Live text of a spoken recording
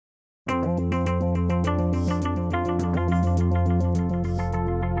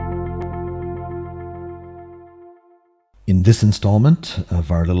In this installment of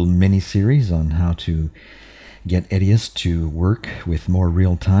our little mini-series on how to get Edius to work with more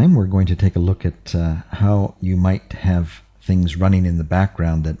real time, we're going to take a look at how you might have things running in the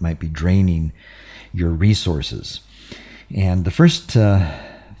background that might be draining your resources. And the first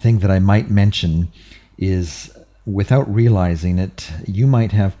thing that I might mention is, without realizing it, you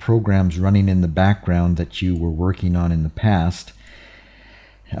might have programs running in the background that you were working on in the past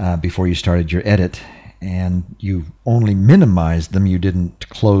before you started your edit, and you only minimized them, you didn't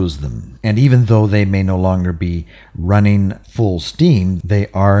close them. And even though they may no longer be running full steam, they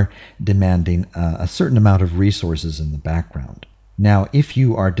are demanding a certain amount of resources in the background. Now, if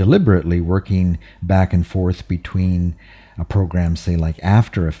you are deliberately working back and forth between a program, say like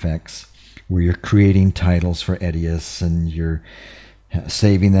After Effects, where you're creating titles for Edius and you're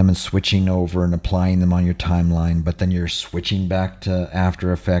saving them and switching over and applying them on your timeline, but then you're switching back to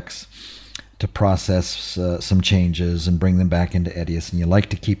After Effects to process some changes and bring them back into Edius, and you like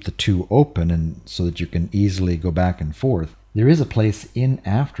to keep the two open and so that you can easily go back and forth, there is a place in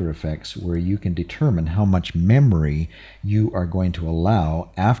After Effects where you can determine how much memory you are going to allow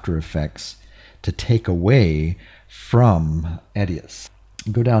After Effects to take away from Edius.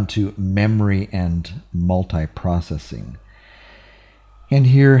 Go down to Memory and Multiprocessing. And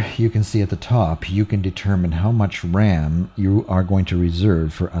here you can see at the top, you can determine how much RAM you are going to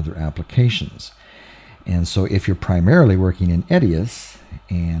reserve for other applications. And so if you're primarily working in Edius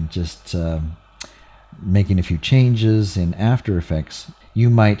and just making a few changes in After Effects, you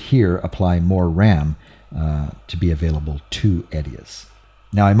might here apply more RAM to be available to Edius.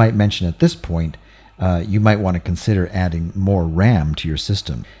 Now, I might mention at this point, you might want to consider adding more RAM to your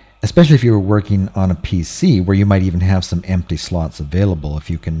system, especially if you're working on a PC where you might even have some empty slots available. If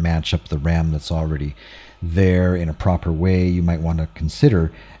you can match up the RAM that's already there in a proper way, you might want to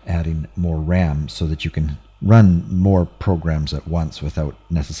consider adding more RAM so that you can run more programs at once without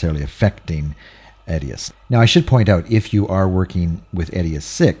necessarily affecting Edius. Now, I should point out, if you are working with Edius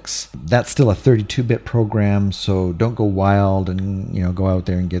 6, that's still a 32-bit program, so don't go wild and go out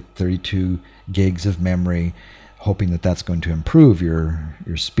there and get 32 gigs of memory hoping that that's going to improve your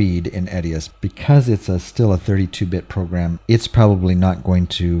speed in Edius. Because it's still a 32-bit program, it's probably not going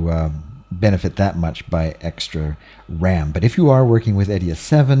to benefit that much by extra RAM. But if you are working with Edius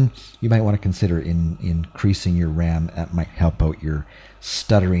 7, you might want to consider increasing your RAM. That might help out your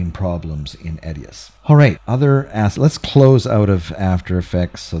stuttering problems in Edius. All right, let's close out of After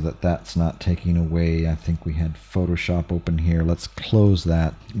Effects so that that's not taking away. I think we had Photoshop open here. Let's close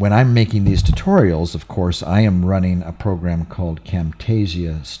that. When I'm making these tutorials, of course, I am running a program called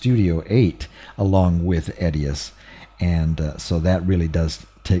Camtasia Studio 8 along with Edius. And so that really does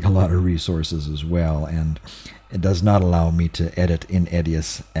take a lot of resources as well, and it does not allow me to edit in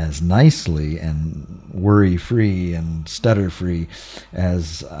Edius as nicely and worry-free and stutter-free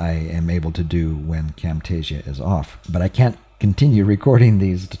as I am able to do when Camtasia is off. But I can't continue recording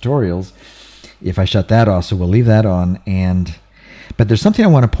these tutorials if I shut that off, so we'll leave that on. But there's something I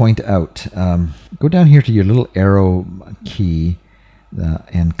want to point out. Go down here to your little arrow key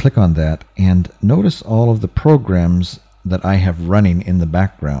and click on that, and notice all of the programs that I have running in the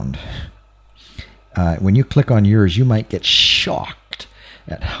background. When you click on yours, you might get shocked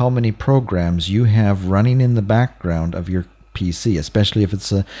at how many programs you have running in the background of your PC, especially if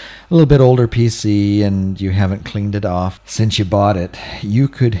it's a little bit older PC and you haven't cleaned it off since you bought it. You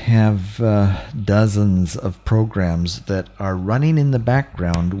could have dozens of programs that are running in the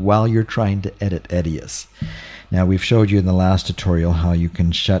background while you're trying to edit Edius. Now, we've showed you in the last tutorial how you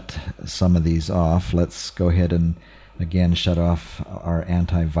can shut some of these off. Let's go ahead and again shut off our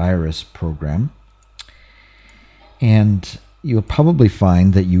antivirus program. And you'll probably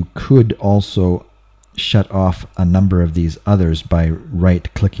find that you could also shut off a number of these others by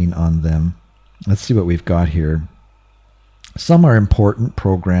right-clicking on them. Let's see what we've got here. Some are important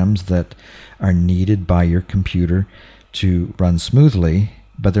programs that are needed by your computer to run smoothly,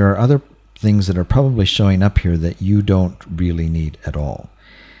 but there are other things that are probably showing up here that you don't really need at all.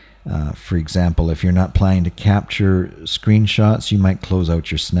 For example, if you're not planning to capture screenshots, you might close out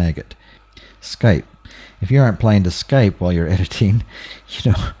your Snagit. Skype. If you aren't planning to Skype while you're editing,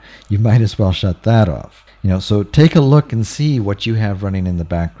 you might as well shut that off. So take a look and see what you have running in the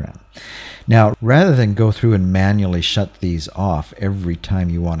background. Now, rather than go through and manually shut these off every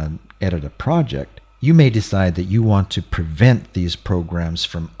time you want to edit a project, you may decide that you want to prevent these programs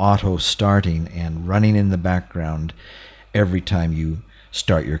from auto-starting and running in the background every time you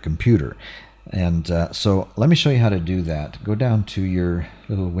start your computer. And so let me show you how to do that. Go down to your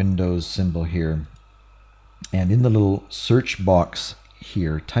little Windows symbol here, and in the little search box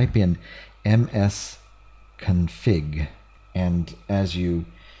here, type in msconfig And as you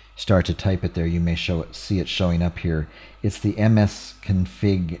start to type it there, you may see it showing up here. It's the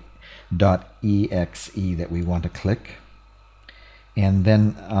msconfig.exe that we want to click. And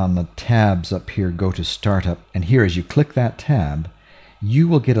then on the tabs up here, go to Startup. And here, as you click that tab, you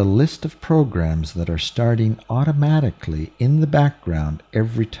will get a list of programs that are starting automatically in the background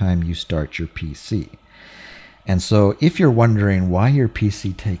every time you start your PC. And so if you're wondering why your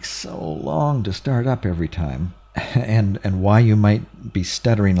PC takes so long to start up every time, and why you might be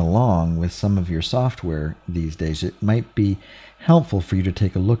stuttering along with some of your software these days, it might be helpful for you to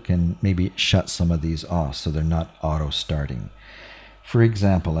take a look and maybe shut some of these off so they're not auto-starting. For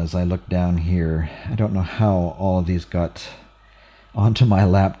example, as I look down here, I don't know how all of these got onto my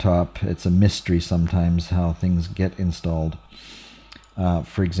laptop. It's a mystery sometimes how things get installed.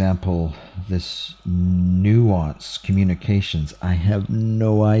 For example, this Nuance Communications. I have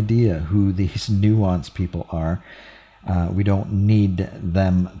no idea who these Nuance people are. We don't need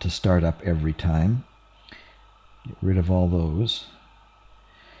them to start up every time. Get rid of all those.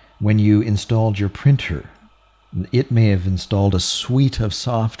 When you installed your printer, it may have installed a suite of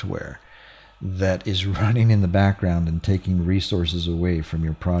software that is running in the background and taking resources away from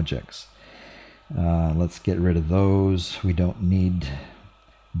your projects. Let's get rid of those. We don't need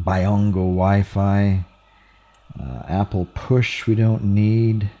Biongo Wi-Fi. Apple Push we don't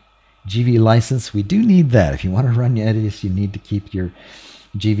need. GV license, we do need that. If you want to run Edius, you need to keep your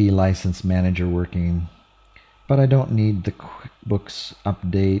GV license manager working. But I don't need the QuickBooks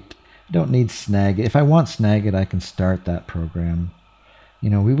update. I don't need Snagit. If I want Snagit, I can start that program. You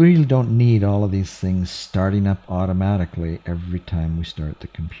know, we really don't need all of these things starting up automatically every time we start the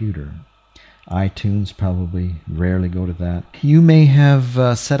computer. iTunes, probably rarely go to that. You may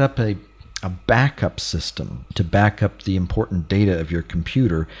have set up a backup system to back up the important data of your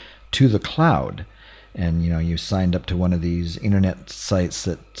computer to the cloud. And you know, you signed up to one of these internet sites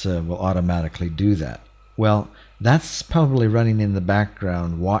that will automatically do that. Well, that's probably running in the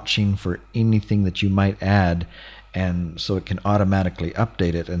background, watching for anything that you might add, and so it can automatically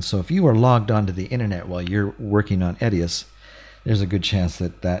update it. And so if you are logged onto the internet while you're working on Edius, there's a good chance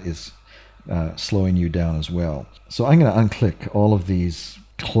that that is slowing you down as well. So I'm going to unclick all of these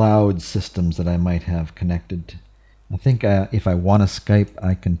cloud systems that I might have connected. I think if I want to Skype,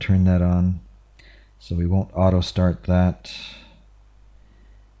 I can turn that on, so we won't auto start that.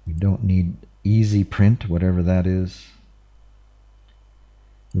 We don't need Easy Print, whatever that is.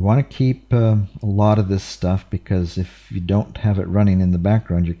 We want to keep a lot of this stuff, because if you don't have it running in the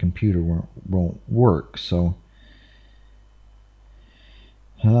background, your computer won't work. So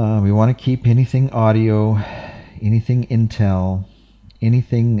we want to keep anything audio, anything Intel,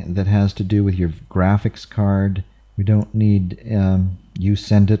 anything that has to do with your graphics card. We don't need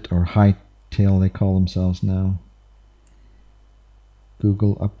Usendit or Hightail, they call themselves now.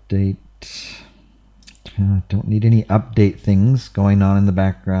 Google Update. Don't need any update things going on in the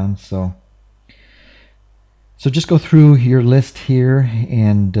background. So just go through your list here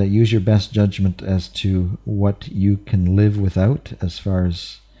and use your best judgment as to what you can live without as far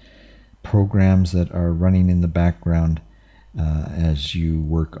as programs that are running in the background as you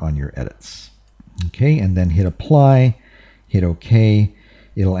work on your edits. Okay, and then hit apply, hit OK.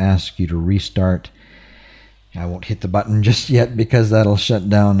 It'll ask you to restart. I won't hit the button just yet because that'll shut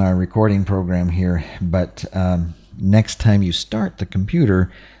down our recording program here. But next time you start the computer,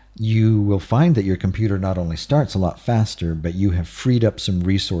 you will find that your computer not only starts a lot faster, but you have freed up some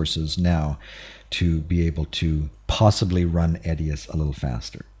resources now to be able to possibly run Edius a little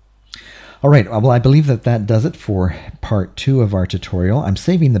faster. All right, well, I believe that does it for part 2 of our tutorial. I'm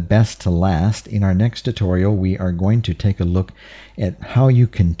saving the best to last. In our next tutorial, we are going to take a look at how you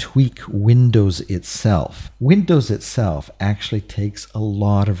can tweak Windows itself. Windows itself actually takes a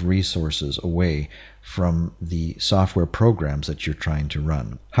lot of resources away from the software programs that you're trying to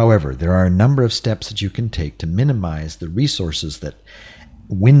run. However, there are a number of steps that you can take to minimize the resources that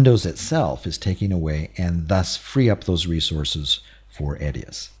Windows itself is taking away, and thus free up those resources for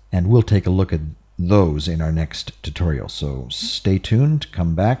Edius. And we'll take a look at those in our next tutorial. So stay tuned,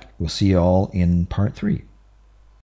 come back. We'll see you all in part 3.